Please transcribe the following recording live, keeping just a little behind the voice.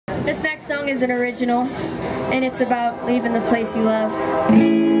This next song is an original, and it's about leaving the place you love.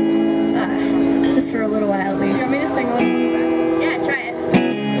 Just for a little while, at least. Do you want me to sing a little? Yeah, try it.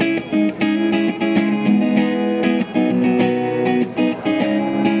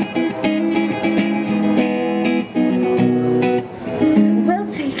 We'll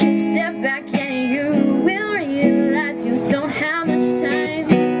take a step back and you will realize you don't have much time.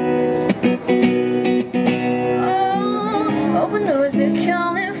 Oh, open doors are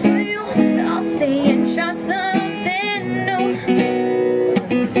calling for you. I'll stay and try something new.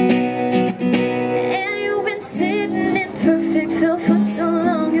 And you've been sitting in perfect filth for so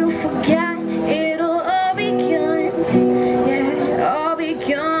long you forgot it'll all be gone. Yeah, all be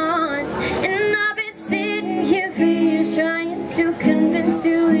gone. And I've been sitting here for years trying to convince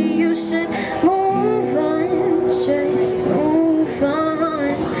you that you should move on. Just move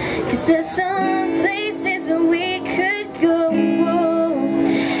on. 'Cause there's some places that we could go,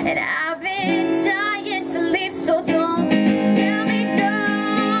 and I've been dying to leave, so don't tell me no.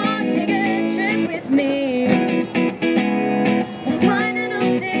 Take a trip with me. We'll find a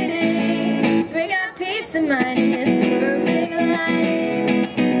new city, bring out peace of mind in this perfect life.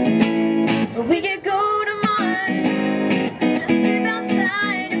 We could go to Mars, just step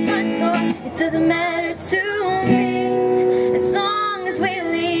outside the front door. It doesn't matter to me, as long as we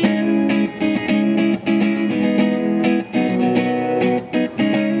leave.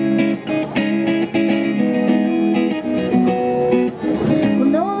 Well,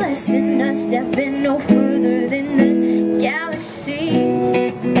 no less than us stepping no further than the galaxy.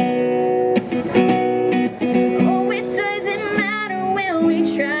 Oh, it doesn't matter where we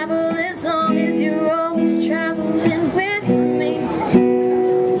travel, as long as you're always traveling with me.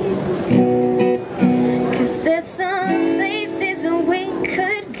 'Cause there's some places that we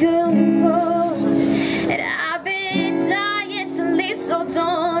could go, and I've been dying to leave, so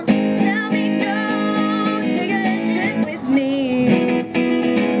don't tell me no. Take a trip with me.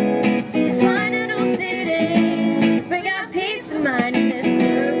 Find a new city, bring out peace of mind in this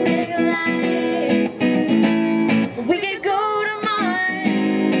perfect life. We could go to Mars,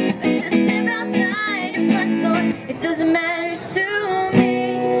 or just step outside the front door. It doesn't matter to me,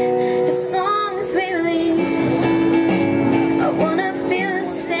 as long as we leave. I wanna feel the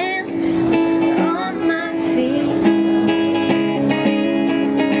sand on my feet.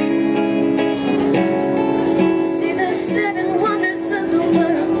 See the seven wonders of the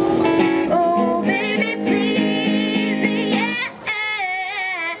world. Oh, baby, please, yeah.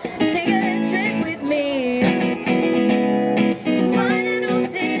 Take a trip with me. Find a new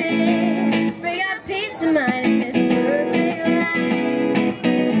city, bring out peace of mind in this perfect life.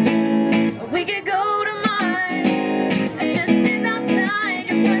 We could go to Mars, or just step outside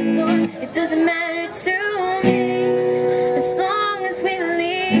your front door. It doesn't matter to me, as long as we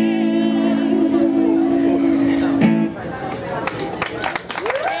leave.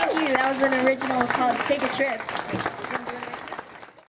 Thank you. That was an original called Take a Trip.